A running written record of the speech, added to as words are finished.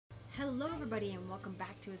Hello everybody and welcome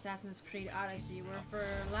back to Assassin's Creed Odyssey, where for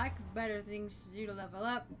lack of better things to do to level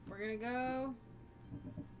up, we're gonna go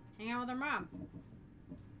hang out with our mom.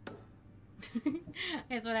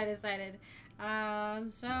 That's what I decided.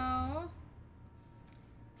 So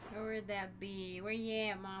where would that be? Where you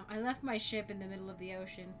at, Mom? I left my ship in the middle of the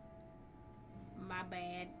ocean. My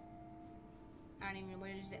bad. I don't even know what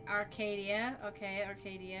is it. Arcadia. Okay,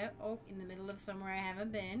 Arcadia. Oh, in the middle of somewhere I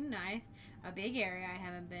haven't been. Nice. A big area I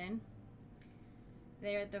haven't been.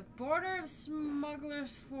 They're at the border of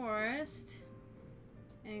Smuggler's Forest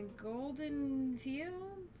and Golden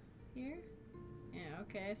Field? Here? Yeah,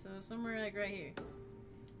 okay, so somewhere like right here.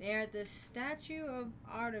 They are at the statue of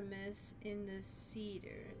Artemis in the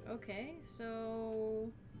Cedar. Okay,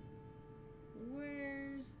 so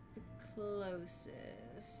where's the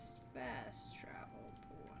closest fast travel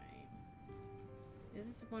point? Is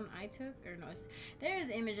this the one I took? Or no, there's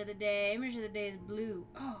the image of the day. Image of the day is blue.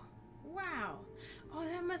 Oh, wow. Oh,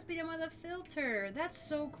 that must be the one with the filter. That's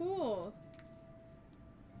so cool.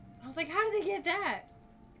 I was like, how did they get that?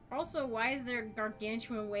 Also, why is there a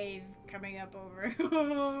gargantuan wave coming up over?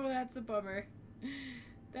 Oh, that's a bummer.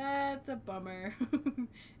 That's a bummer.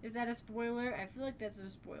 Is that a spoiler? I feel like that's a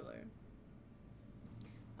spoiler.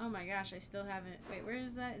 Oh my gosh, I still haven't... Wait, where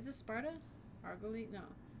is that? Is this Sparta? Argoli? No.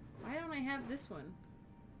 Why don't I have this one?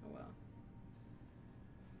 Oh well.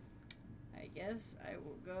 I guess I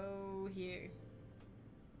will go here.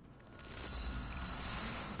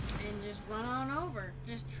 And just run on over.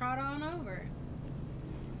 Just trot on over.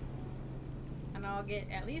 And I'll get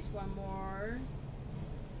at least one more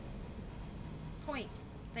point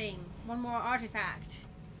thing. One more artifact.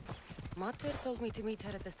 Mater told me to meet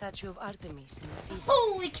her at the statue of Artemis in the sea.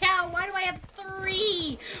 Holy cow, why do I have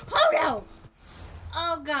 3? Oh no!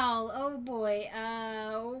 Oh god, oh boy,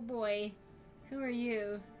 oh boy. Who are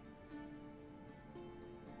you?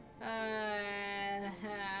 Oh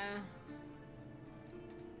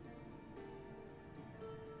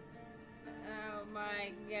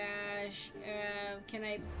my gosh. Can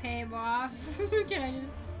I pay him off? Can I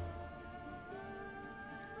just...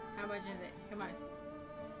 How much is it? Come on.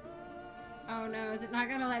 Oh no, is it not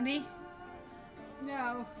gonna let me?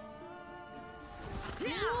 No.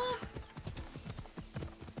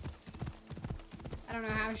 I don't know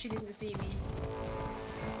how she didn't see me.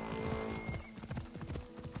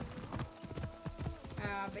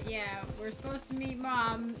 But yeah, we're supposed to meet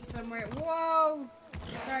Mom somewhere. Whoa!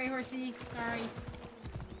 Sorry, horsey. Sorry.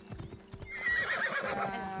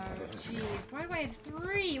 Jeez. Why do I have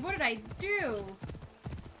 3? What did I do?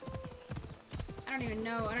 I don't even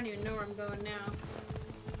know. I don't even know where I'm going now.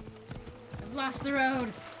 I've lost the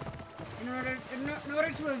road. In order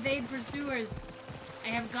to evade pursuers, I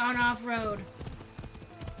have gone off-road.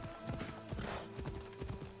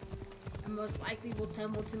 I most likely will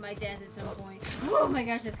tumble to my death at some point. Oh my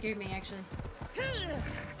gosh, that scared me, actually.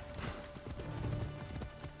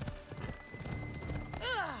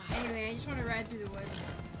 Anyway, I just want to ride through the woods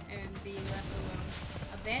and be left alone.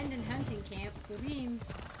 Abandoned hunting camp. Cool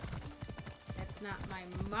beans. That's not my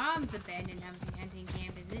mom's abandoned hunting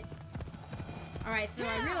camp, is it? Alright, so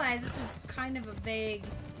I realized this was kind of a vague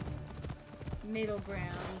middle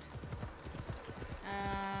ground.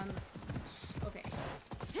 Okay.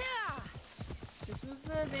 This was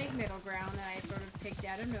the vague middle ground that I sort of picked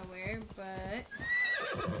out of nowhere, but...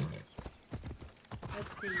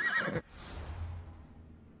 Let's see.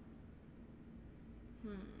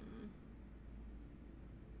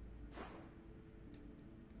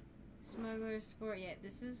 Smuggler's Fort. Yeah,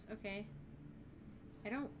 this is... Okay. I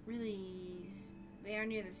don't really... They are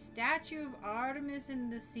near the statue of Artemis in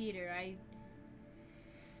the Cedar.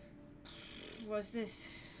 What's this?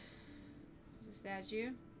 Is this a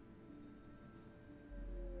statue?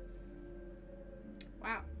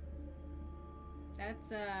 Wow.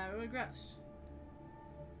 That's, really gross.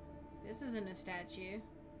 This isn't a statue.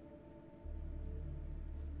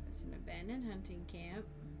 It's an abandoned hunting camp.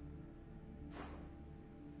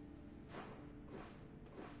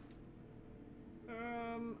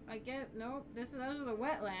 I guess, nope, those are the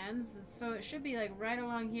wetlands, so it should be like right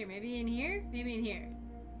along here. Maybe in here? Maybe in here.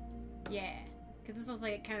 Yeah, because this looks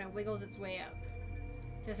like it kind of wiggles its way up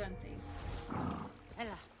to something. And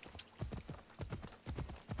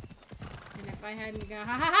if I hadn't gone,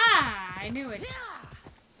 ha ha ha! I knew it.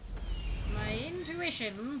 My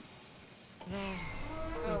intuition.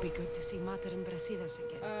 It'll be good to see Mater and Brasidas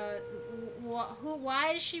again.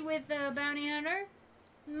 Why is she with the bounty hunter?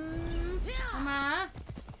 Mama? I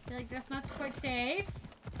feel like that's not quite safe.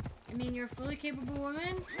 I mean, you're a fully capable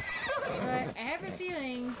woman, but I have a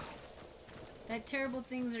feeling that terrible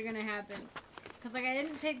things are gonna happen. Because, like, I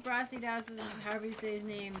didn't pick Brasidas, however you say his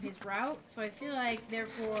name, his route. So I feel like,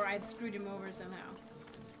 therefore, I've screwed him over somehow.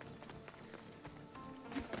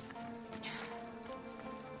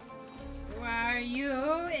 Who are you?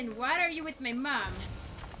 And what are you with my mom?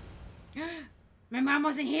 My mom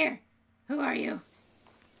wasn't here. Who are you?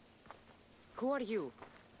 Who are you?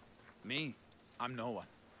 Me? I'm no one.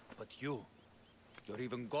 But you. You're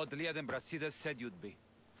even godlier than Brasidas said you'd be.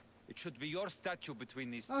 It should be your statue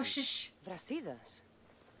between these two. Oh, shush. Brasidas?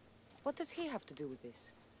 What does he have to do with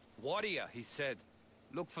this? Warrior, he said.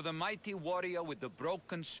 Look for the mighty warrior with the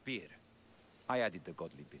broken spear. I added the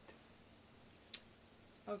godly bit.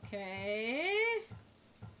 Okay.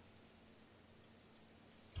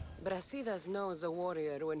 Brasidas knows a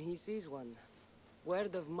warrior when he sees one.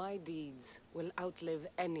 Word of my deeds will outlive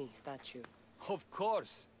any statue. Of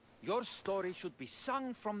course. Your story should be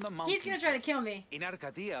sung from the mountain. He's gonna try to kill me. In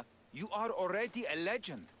Arcadia, you are already a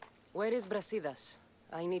legend. Where is Brasidas?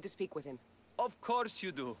 I need to speak with him. Of course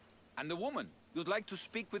you do. And the woman, you'd like to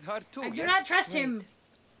speak with her too, I do yes? not trust him.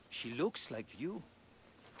 She looks like you.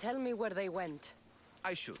 Tell me where they went.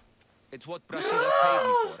 I should. It's what Brasidas paid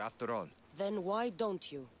me for, after all. Then why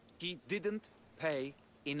don't you? He didn't pay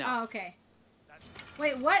enough. Oh, okay.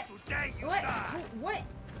 Wait, what? What? What?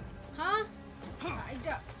 Huh? I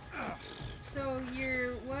don't... So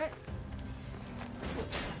you're what?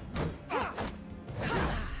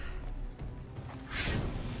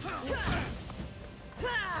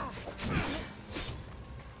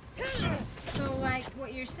 So like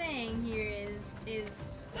what you're saying here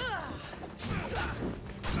is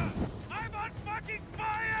I'm on fucking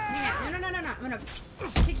fire! yeah, no, I'm gonna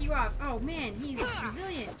kick you off. Oh man, he's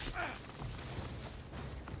resilient.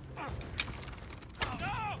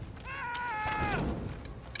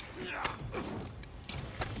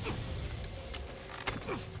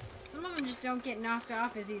 Some of them just don't get knocked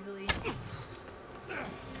off as easily.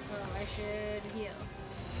 Oh, I should heal.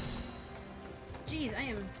 Jeez, I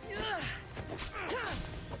am...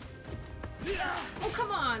 Oh,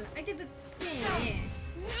 come on! I did the thing!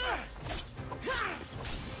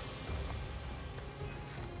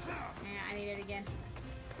 Yeah, I need it again.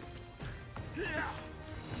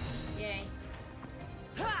 Yay.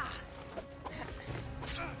 Oh.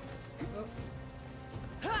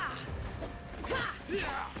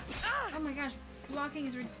 Oh my gosh, blocking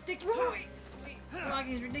is ridiculous. Wait,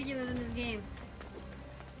 blocking is ridiculous in this game.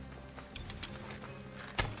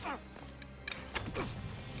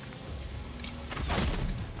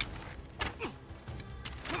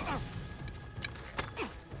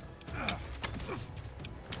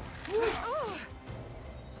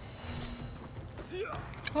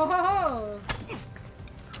 Ho ho ho!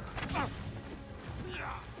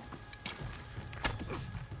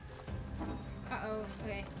 Uh-oh,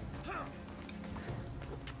 okay.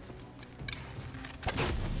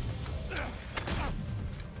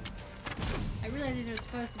 I realize these are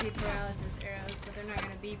supposed to be paralysis arrows, but they're not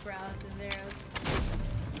going to be paralysis arrows.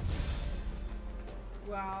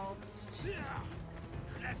 Whilst...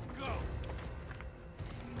 Let's go!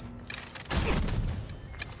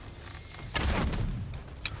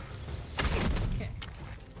 Okay.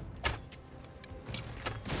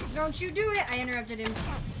 Don't you do it! I interrupted him.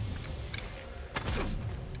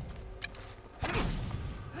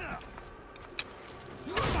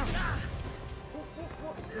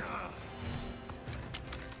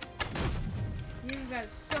 You've got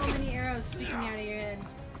so many arrows sticking out of your head.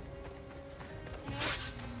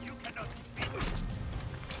 You cannot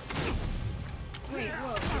Wait,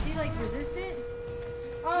 whoa. Is he like resistant?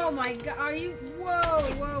 Oh my god, are you? Whoa.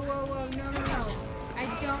 No. I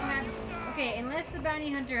don't have... Okay, unless the bounty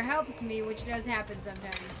hunter helps me, which does happen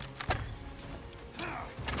sometimes. Do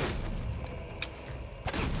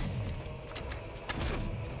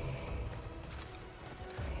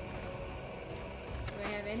I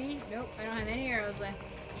have any? Nope, I don't have any arrows left.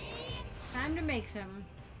 Time to make some.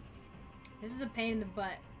 This is a pain in the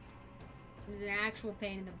butt. This is an actual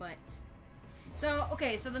pain in the butt. So,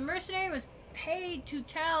 okay, so the mercenary was paid to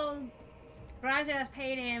tell... Brasidas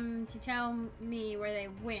paid him to tell me where they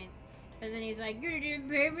went. But then he's like, you didn't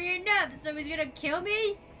pay me enough, so he's gonna kill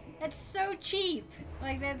me? That's so cheap.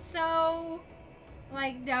 Like, that's so...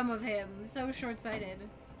 like, dumb of him. So short-sighted.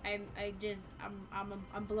 I'm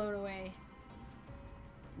blown away.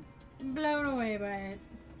 I'm blown away by it.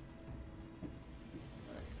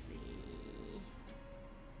 Let's see.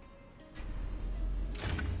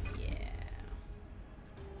 Yeah.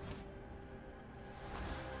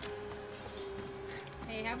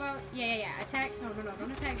 Hey, how about... Yeah. Attack... No,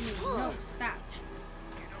 don't attack me. No, stop.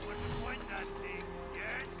 You know what's behind that thing,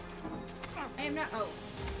 yes? I am not... Oh.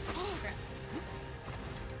 Crap.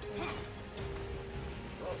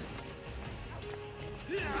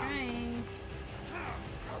 I'm trying.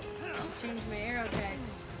 Change my arrow type.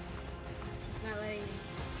 It's not letting me.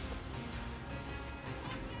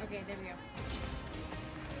 Okay, there we go.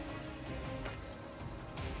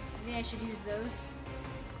 Maybe I should use those.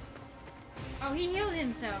 Oh, he healed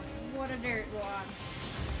himself. What a dirt wad.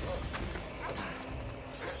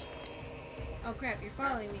 Oh crap, you're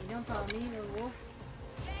following me. Don't follow me, little wolf.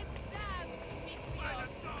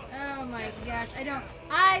 Oh my gosh, I don't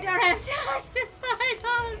have time to fight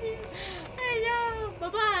all of you. I know.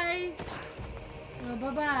 Bye-bye. Oh,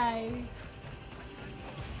 bye-bye.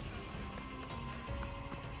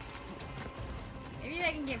 Maybe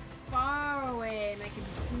I can get far away and I can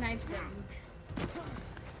snipe them.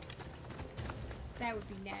 That would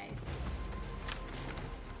be nice.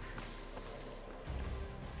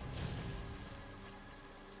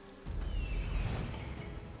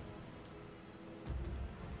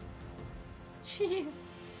 Jeez.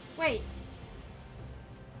 Wait.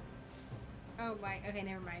 Oh my. Okay,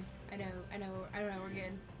 never mind. I know, we're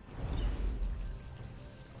good.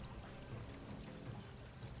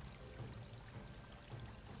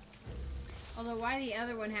 Although why the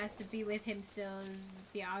other one has to be with him still is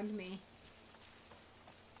beyond me.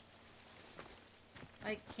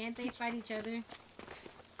 Like, can't they fight each other?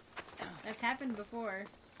 That's happened before.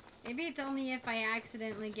 Maybe it's only if I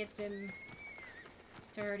accidentally get them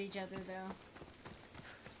to hurt each other, though.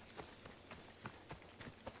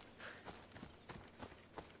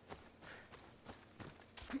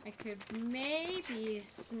 I could maybe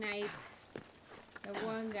snipe the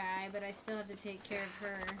one guy, but I still have to take care of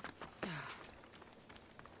her.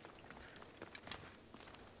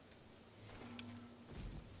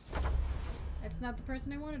 That's not the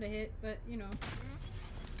person I wanted to hit, but, you know.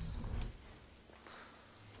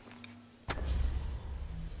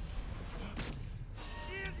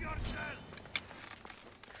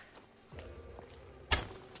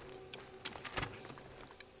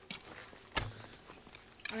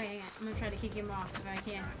 Okay, hang on. I'm gonna try to kick him off if I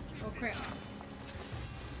can. Oh crap.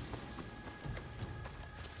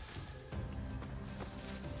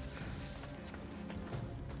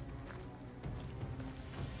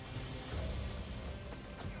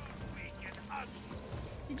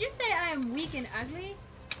 Did you say I am weak and ugly?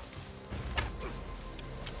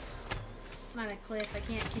 It's not a cliff. I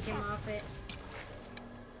can't kick him off it.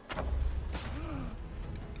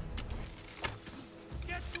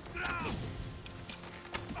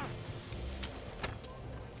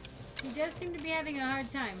 He does seem to be having a hard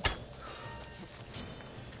time.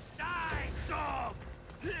 Die, dog!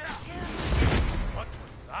 What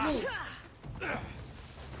was that?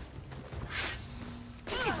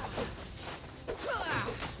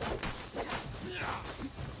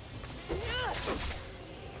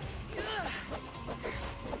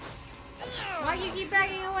 Why you keep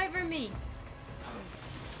backing away from me?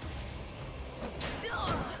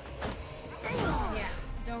 Yeah,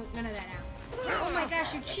 don't, none of that now. Oh my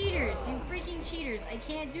gosh, you cheaters! You freaking cheaters! I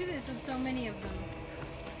can't do this with so many of them.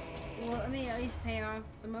 Well, let me at least pay off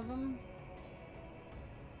some of them.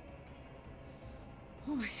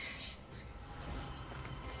 Oh my gosh.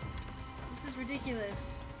 This is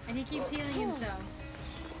ridiculous. And he keeps healing himself.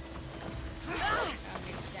 I'm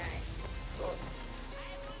gonna die.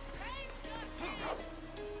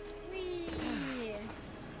 Whee!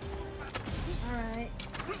 Alright.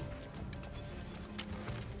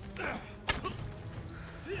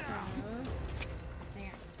 Hang on.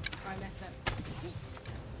 Oh, I messed up.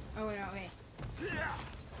 Oh, no, wait.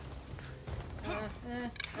 I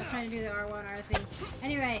was trying to do the R1, R thing.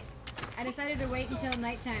 Anyway, I decided to wait until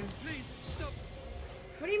nighttime. Please, stop.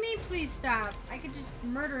 What do you mean, please stop? I could just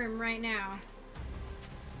murder him right now.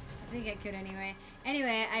 I think I could anyway.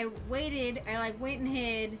 Anyway, I waited. I like went and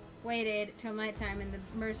hid, waited till nighttime, and the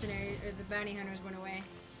mercenaries or the bounty hunters went away.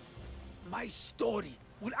 My story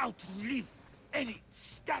will outlive any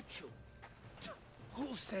statue.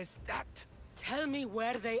 Who says that? Tell me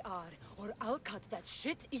where they are, or I'll cut that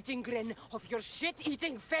shit-eating grin off your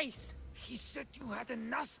shit-eating face! He said you had a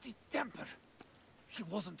nasty temper. He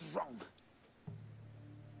wasn't wrong.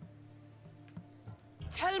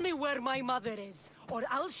 Tell me where my mother is, or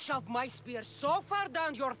I'll shove my spear so far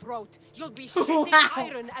down your throat, you'll be shitting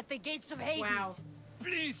iron at the gates of Hades. Wow.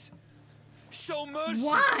 Please, show mercy.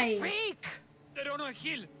 Why? Speak! They're on a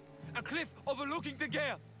hill, a cliff overlooking the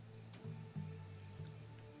gale.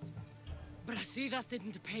 Brasidas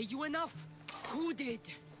didn't pay you enough? Who did?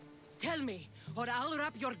 Tell me, or I'll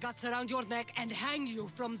wrap your guts around your neck and hang you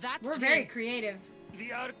from that We're tree. very creative.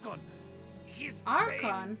 The Archon. He's Archon?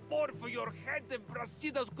 paying more for your head than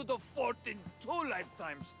Brasidas could afford in 2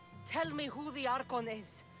 lifetimes. Tell me who the Archon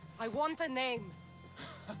is. I want a name.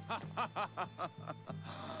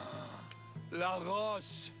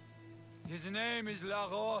 Lagos. His name is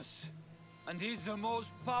Lagos. And he's the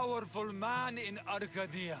most powerful man in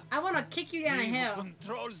Arcadia. I want to kick you down a He who hill.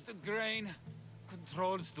 controls the grain,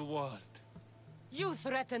 controls the world. You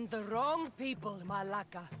threatened the wrong people,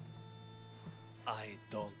 Malaka. I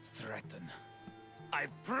don't threaten. I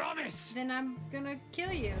promise! Then I'm gonna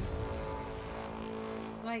kill you.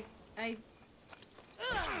 Like, I...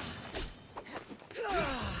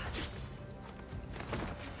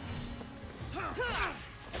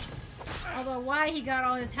 Although why he got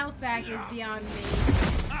all his health back is beyond me.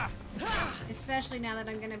 Especially now that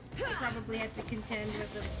I'm gonna probably have to contend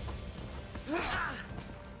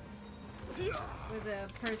with a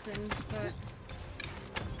person, but...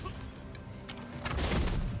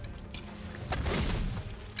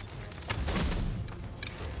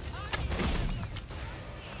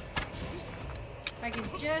 If I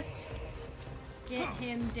can just get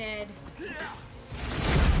him dead, then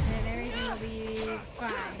everything will be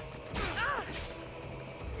fine.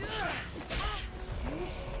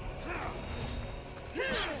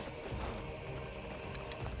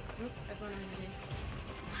 Oop, that's not what I'm doing.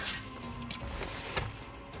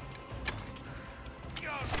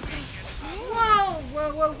 Whoa! Whoa,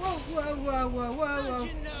 whoa, whoa, whoa, whoa, whoa, whoa, whoa.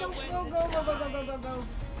 Don't go, go, go, go, go, go, go, go.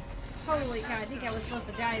 Holy cow, I think I was supposed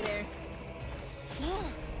to die there.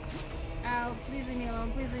 Ow, please leave me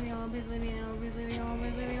alone, please leave me alone, please leave me alone, please leave me alone,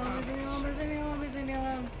 please leave me alone, please leave me alone, please leave me alone, please leave me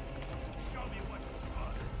alone.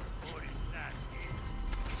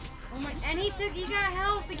 Oh my, and he got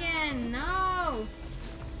health again, no!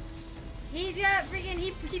 He's got freaking,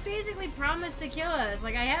 he basically promised to kill us,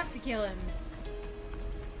 like I have to kill him.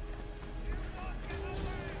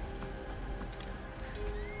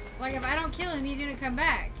 Like if I don't kill him, he's gonna come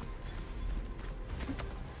back.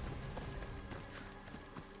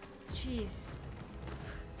 Jeez.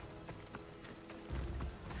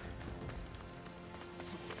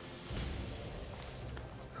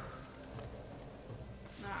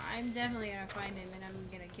 No, I'm definitely gonna find him and I'm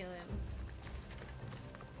gonna kill him.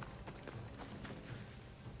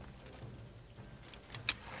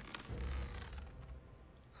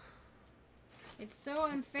 It's so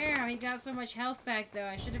unfair how he got so much health back though.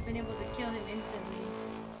 I should have been able to kill him instantly.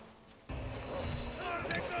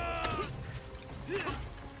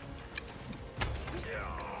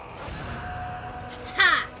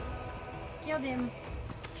 Ha! Killed him.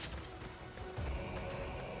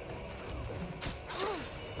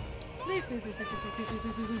 Please, please, please, please, please, please,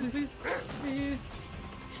 please, please, please, please, please.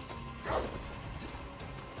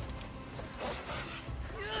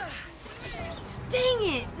 Dang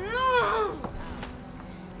it! No!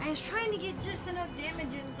 I was trying to get just enough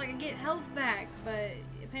damage in so I could get health back, but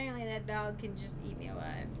apparently that dog can just eat me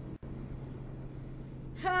alive.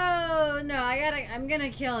 Oh no, I'm gonna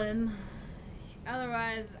kill him.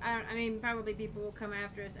 Otherwise, I mean, probably people will come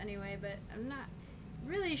after us anyway, but I'm not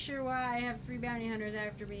really sure why I have 3 bounty hunters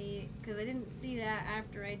after me, because I didn't see that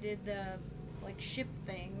after I did the, like, ship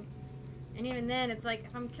thing. And even then, it's like,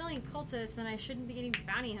 if I'm killing cultists, then I shouldn't be getting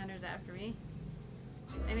bounty hunters after me.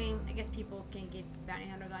 I mean, I guess people can get bounty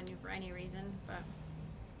hunters on you for any reason, but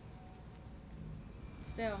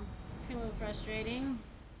still, it's kind of a little frustrating.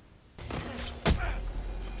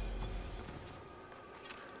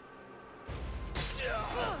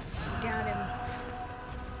 Got him.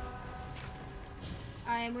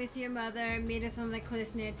 I am with your mother. Meet us on the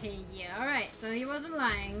cliff near Tagia. Alright, so he wasn't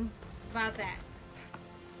lying about that.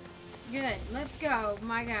 Good. Let's go.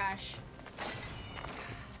 My gosh.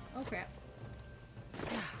 Oh crap.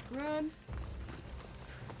 Run.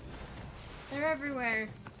 They're everywhere.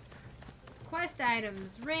 Quest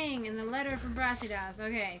items. Ring and the letter from Brasidas.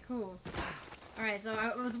 Okay, cool. Alright, so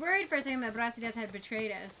I was worried for a second that Brasidas had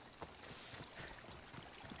betrayed us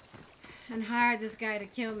and hired this guy to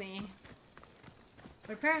kill me.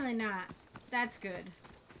 But apparently not. That's good.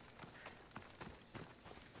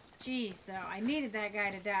 Jeez, though, I needed that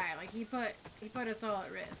guy to die. Like, he put us all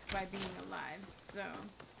at risk by being alive, so.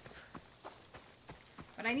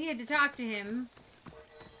 But I needed to talk to him,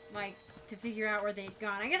 like, to figure out where they'd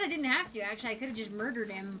gone. I guess I didn't have to, actually. I could have just murdered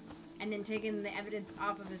him and then taken the evidence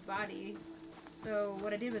off of his body. So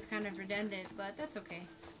what I did was kind of redundant, but that's okay.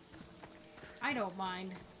 I don't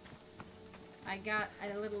mind. I got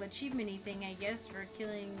a little achievement-y thing, I guess, for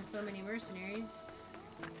killing so many mercenaries.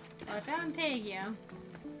 Well, I found Tagia,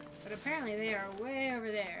 but apparently they are way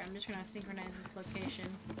over there. I'm just gonna synchronize this location.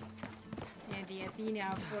 Yeah, the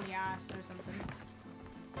Athena Polias or something.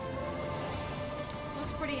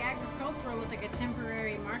 Looks pretty agricultural with like a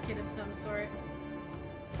temporary market of some sort.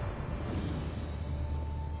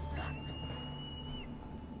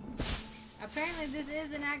 Apparently this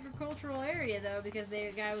is an agricultural area though, because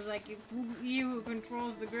the guy was like, he who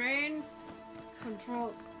controls the grain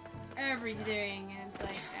controls everything, and it's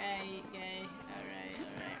like, hey, okay, alright.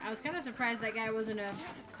 I was kind of surprised that guy wasn't a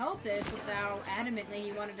cultist without adamantly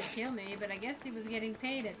he wanted to kill me, but I guess he was getting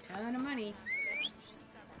paid a ton of money.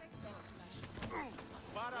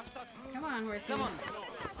 Come on, horsey. Come on.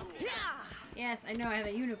 Yes, I know I have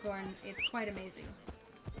a unicorn. It's quite amazing.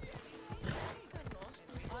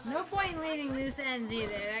 No point in leaving loose ends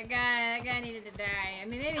either. That guy needed to die. I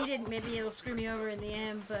mean, maybe he didn't. Maybe it'll screw me over in the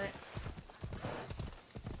end, but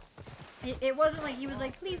it wasn't like he was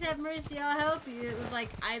like, please have mercy, I'll help you. It was like,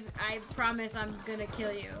 I promise I'm gonna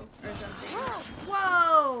kill you or something.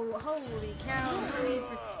 Whoa! Holy cow!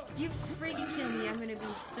 If you freaking kill me, I'm gonna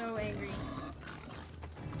be so angry.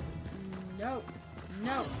 No.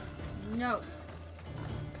 No. No.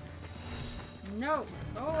 No.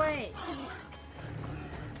 Go away.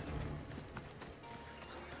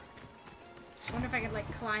 I wonder if I could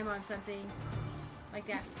like climb on something like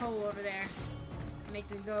that pole over there and make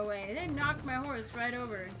them go away. They knocked my horse right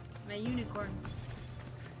over. My unicorn.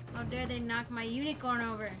 How dare they knock my unicorn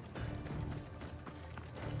over?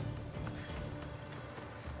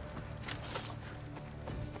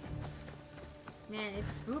 Man,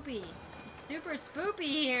 it's spoopy. It's super spoopy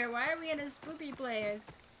here. Why are we in a spoopy place?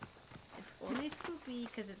 It's only spoopy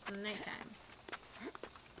because it's nighttime.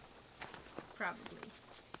 Probably.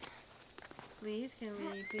 Please, can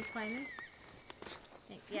we please climb this?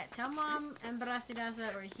 Yeah, tell Mom and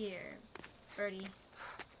Brasidasa we're here. Birdie.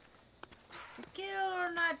 To kill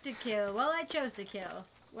or not to kill? Well, I chose to kill.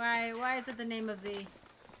 Why is it the name of the...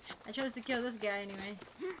 I chose to kill this guy anyway.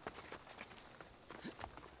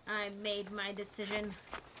 I made my decision.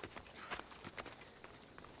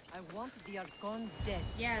 I want the Archon dead.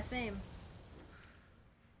 Yeah, same.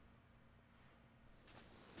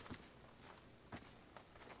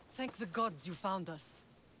 Thank the gods you found us.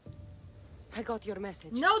 I got your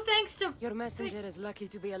message. No thanks to... Your messenger is lucky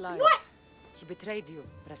to be alive. What? He betrayed you,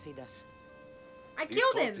 Brasidas. I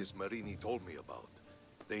killed him. These cultists Marini told me about.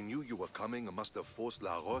 They knew you were coming and must have forced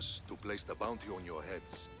Lagos to place the bounty on your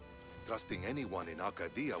heads. Trusting anyone in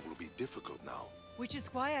Arcadia will be difficult now. Which is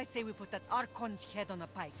why I say we put that Archon's head on a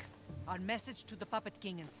pike. Our message to the Puppet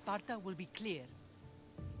King in Sparta will be clear.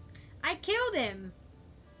 I killed him.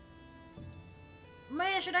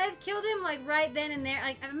 Man, should I have killed him like right then and there?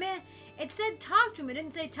 Like, man, it said talk to him. It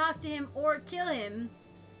didn't say talk to him or kill him.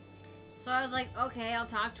 So I was like, okay, I'll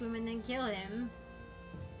talk to him and then kill him.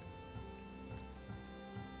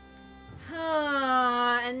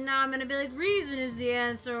 And now I'm gonna be like, reason is the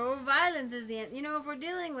answer or violence is the answer. You know, if we're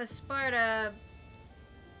dealing with Sparta,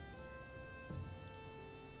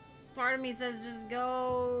 part of me says just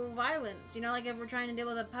go violence. You know, like if we're trying to deal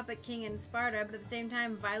with a puppet king in Sparta, but at the same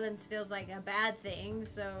time, violence feels like a bad thing,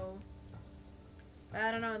 so...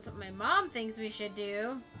 I don't know, it's something my mom thinks we should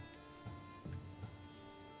do.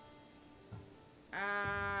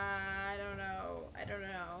 I don't know. I don't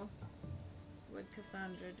know. What would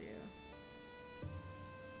Cassandra do?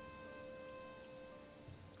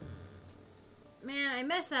 Man, I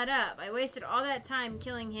messed that up. I wasted all that time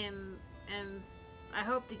killing him, and I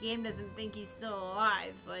hope the game doesn't think he's still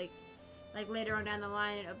alive. Like later on down the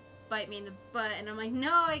line, it'll bite me in the butt, and I'm like,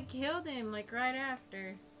 no, I killed him, like, right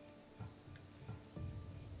after.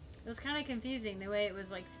 It was kind of confusing, the way it was,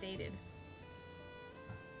 like, stated.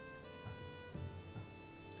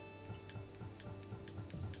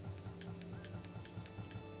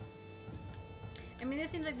 I mean,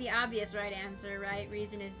 this seems like the obvious right answer, right?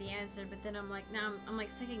 Reason is the answer, but then I'm like, now I'm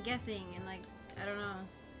like second guessing, and like, I don't know.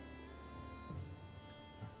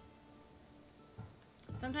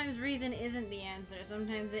 Sometimes reason isn't the answer.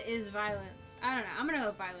 Sometimes it is violence. I don't know. I'm gonna go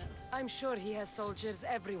with violence. I'm sure he has soldiers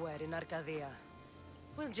everywhere in Arcadia.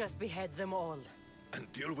 We'll just behead them all.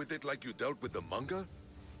 And deal with it like you dealt with the manga?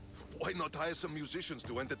 Why not hire some musicians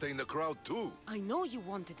to entertain the crowd too? I know you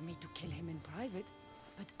wanted me to kill him in private,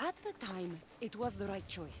 but at the time, it was the right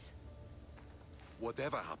choice.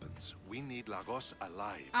 Whatever happens, we need Lagos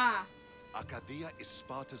alive. Ah. Arcadia is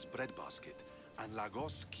Sparta's breadbasket, and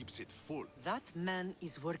Lagos keeps it full. That man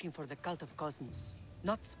is working for the cult of Cosmos,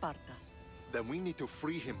 not Sparta. Then we need to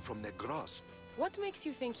free him from their grasp. What makes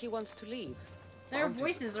you think he wants to leave? Their Aren't his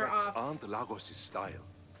voices are threats off. Aren't Lagos' style.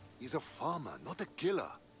 He's a farmer, not a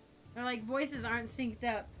killer. Their like voices aren't synced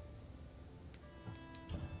up.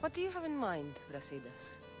 What do you have in mind,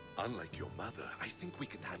 Brasidas? Unlike your mother, I think we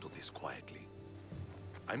can handle this quietly.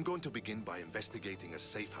 I'm going to begin by investigating a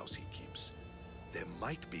safe house he keeps. There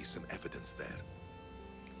might be some evidence there.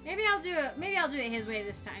 Maybe I'll do it. Maybe I'll do it his way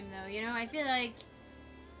this time, though. You know, I feel like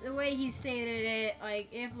the way he stated it, like,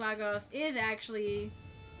 if Lagos is actually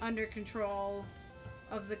under control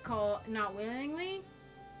of the cult, not willingly,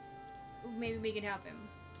 maybe we can help him.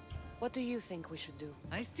 What do you think we should do?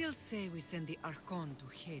 I still say we send the Archon to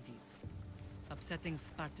Hades. Upsetting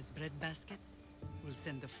Sparta's breadbasket will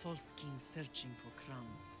send the false king searching for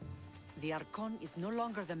crowns. The Archon is no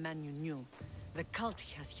longer the man you knew. The cult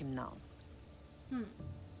has him now.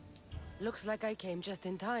 Looks like I came just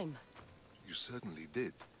in time. You certainly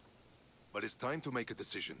did. But it's time to make a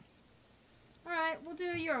decision. Alright, we'll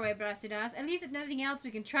do it your way, Brasidas. At least if nothing else,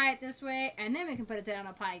 we can try it this way, and then we can put it down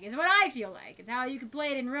on a pike, is what I feel like. It's how you could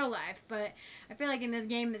play it in real life, but I feel like in this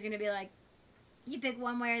game it's gonna be like, you pick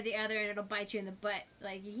one way or the other and it'll bite you in the butt.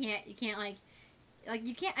 Like, you can't I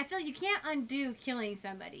feel like you can't undo killing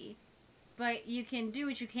somebody, but you can do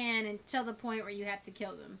what you can until the point where you have to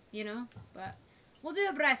kill them, you know? But we'll do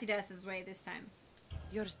it Brasidas' way this time.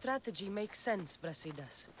 Your strategy makes sense,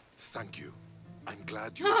 Brasidas. Thank you. I'm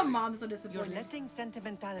glad you Oh, agree. Mom's so disappointed. You're letting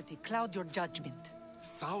sentimentality cloud your judgment.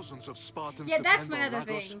 Thousands of Spartans Yeah, that's depend my on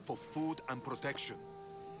other Lagos thing. for food and protection.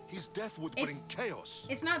 His death would bring chaos.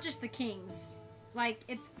 It's not just the kings. Like,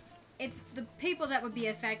 it's the people that would be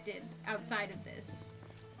affected outside of this.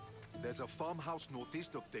 There's a farmhouse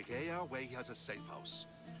northeast of Tegea where he has a safe house.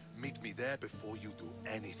 Meet me there before you do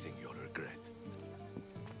anything you'll regret.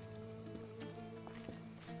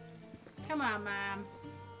 Come on, Mom.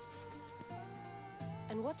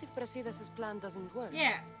 And what if Brasidas' plan doesn't work?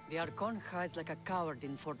 Yeah. The Archon hides like a coward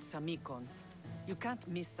in Fort Samikon. You can't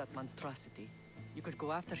miss that monstrosity. You could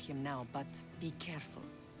go after him now, but be careful.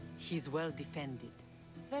 He's well defended.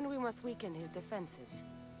 Then we must weaken his defenses.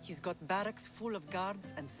 He's got barracks full of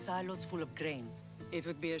guards and silos full of grain. It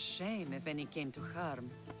would be a shame if any came to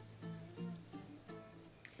harm.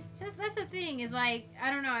 That's the thing, is like,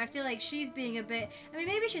 I don't know, I feel like she's being a bit, I mean,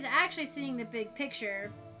 maybe she's actually seeing the big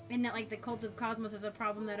picture, and that, like, the cult of Cosmos is a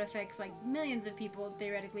problem that affects, like, millions of people,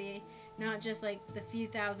 theoretically, not just, like, the few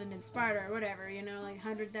thousand in Sparta or whatever, you know, like,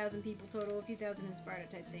 100,000 people total, a few thousand in Sparta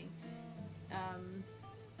type thing.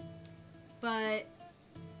 But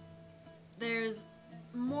there's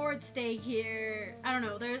more at stake here. I don't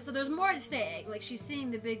know. There's more at stake. Like, she's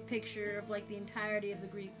seeing the big picture of, like, the entirety of the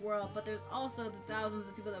Greek world, but there's also the thousands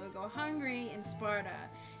of people that would go hungry in Sparta.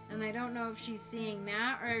 And I don't know if she's seeing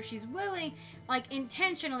that, or if she's willing, like,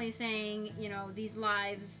 intentionally saying, you know, these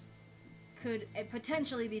lives could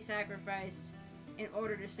potentially be sacrificed in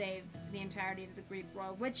order to save the entirety of the Greek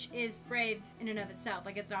world, which is brave in and of itself.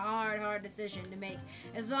 Like, it's a hard decision to make,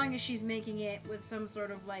 as long as she's making it with some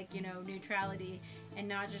sort of, like, you know, neutrality and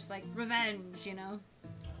not just, like, revenge, you know?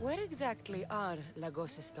 Where exactly are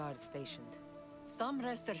Lagos' guards stationed? Some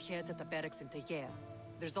rest their heads at the barracks in Tegea.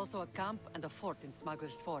 There's also a camp and a fort in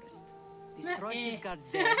Smuggler's Forest. Destroy his guards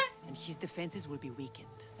there, and his defenses will be weakened.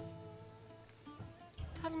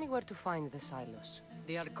 Tell me where to find the silos.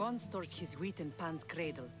 The Archon stores his wheat in Pan's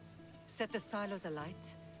cradle. Set the silos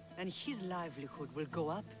alight, and his livelihood will go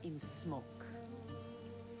up in smoke.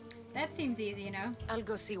 That seems easy, you know? I'll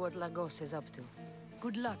go see what Lagos is up to.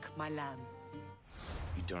 Good luck, my lamb.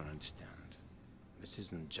 You don't understand. This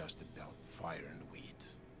isn't just about fire and wheat.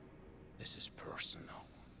 This is personal.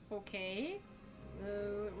 Okay.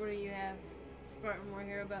 What do you have? Spartan war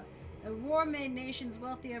here about. The war made nations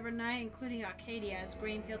wealthy overnight, including Arcadia. Its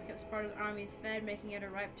grain fields kept Sparta's armies fed, making it a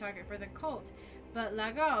ripe target for the cult. But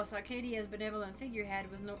Lagos, Arcadia's benevolent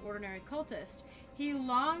figurehead, was no ordinary cultist. He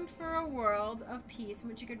longed for a world of peace in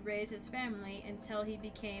which he could raise his family until he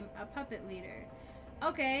became a puppet leader.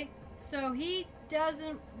 Okay, so he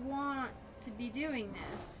doesn't want to be doing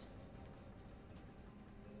this.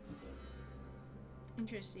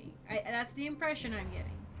 Interesting. That's the impression I'm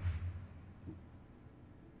getting.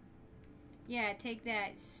 Yeah, take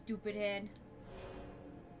that, stupid head.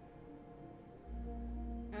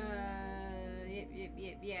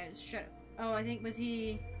 Yep, yeah, shut up. Oh, I think, was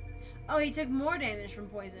he... Oh, he took more damage from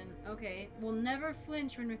poison. Okay, will never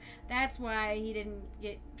flinch when... That's why he didn't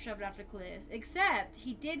get shoved off the cliff. Except,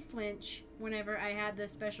 he did flinch whenever I had the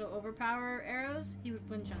special overpower arrows. He would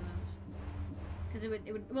flinch on those. Because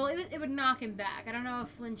it would knock him back. I don't know if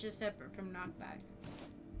flinch is separate from knockback.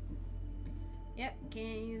 Yep,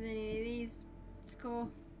 can't use any of these. It's cool.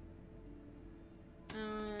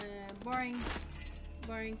 Boring.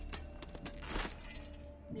 Boring.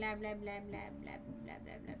 Blah blah blah blah blah blah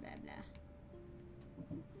blah blah blah blah.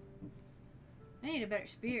 I need a better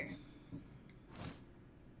spear.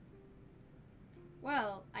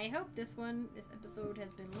 Well, I hope this episode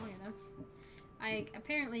has been long enough. I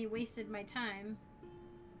apparently wasted my time.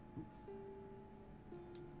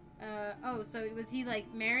 Oh, so was he,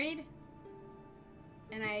 like, married?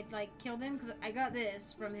 and I like killed him because I got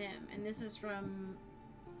this from him, and this is from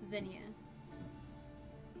Xenia.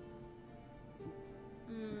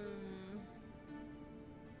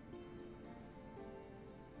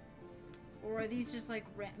 Or are these just like,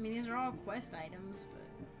 I mean, these are all quest items, but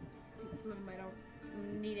I think some of them I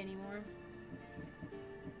don't need anymore.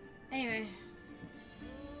 Anyway.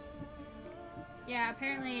 Yeah,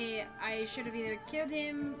 apparently I should have either killed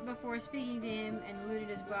him before speaking to him and looted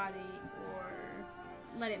his body, or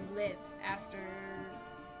let him live after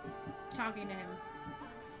talking to him,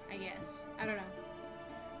 I guess. I don't know.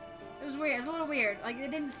 It was weird. It was a little weird. Like,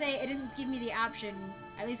 it didn't give me the option,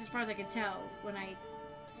 at least as far as I could tell, when I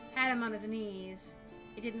had him on his knees.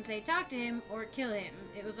 It didn't say talk to him or kill him.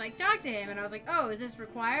 It was like talk to him, and I was like, oh, is this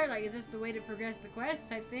required? Like, is this the way to progress the quest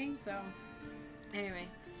type thing? So, anyway.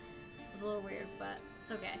 It was a little weird, but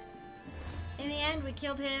it's okay. In the end, we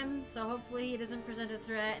killed him, so hopefully he doesn't present a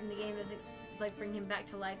threat and the game doesn't like bring him back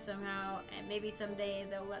to life somehow, and maybe someday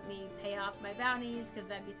they'll let me pay off my bounties, because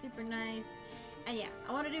that'd be super nice. And yeah,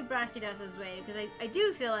 I want to do Brastidas's way, because I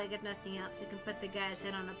do feel like if nothing else we can put the guy's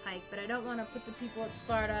head on a pike, but I don't want to put the people at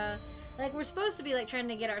Sparta. Like, we're supposed to be like trying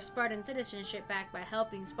to get our Spartan citizenship back by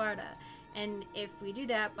helping Sparta, and if we do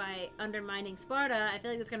that by undermining Sparta, I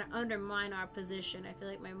feel like it's going to undermine our position. I feel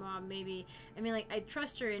like my mom maybe, I mean, like, I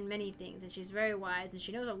trust her in many things, and she's very wise, and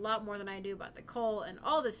she knows a lot more than I do about the cult and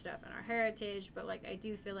all this stuff and our heritage, but, like, I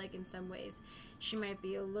do feel like in some ways she might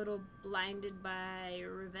be a little blinded by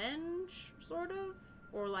revenge, sort of,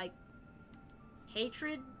 or, like,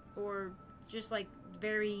 hatred, or just, like,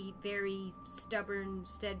 very, very stubborn,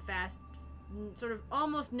 steadfast, sort of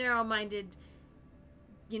almost narrow-minded,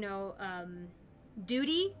 you know,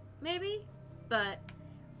 duty, maybe? But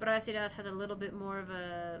Brasidas has a little bit more of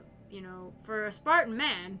a, you know, for a Spartan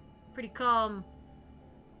man, pretty calm,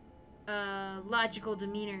 logical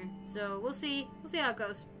demeanor. So we'll see how it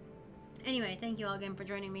goes. Anyway, thank you all again for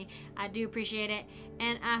joining me. I do appreciate it,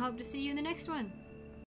 and I hope to see you in the next one.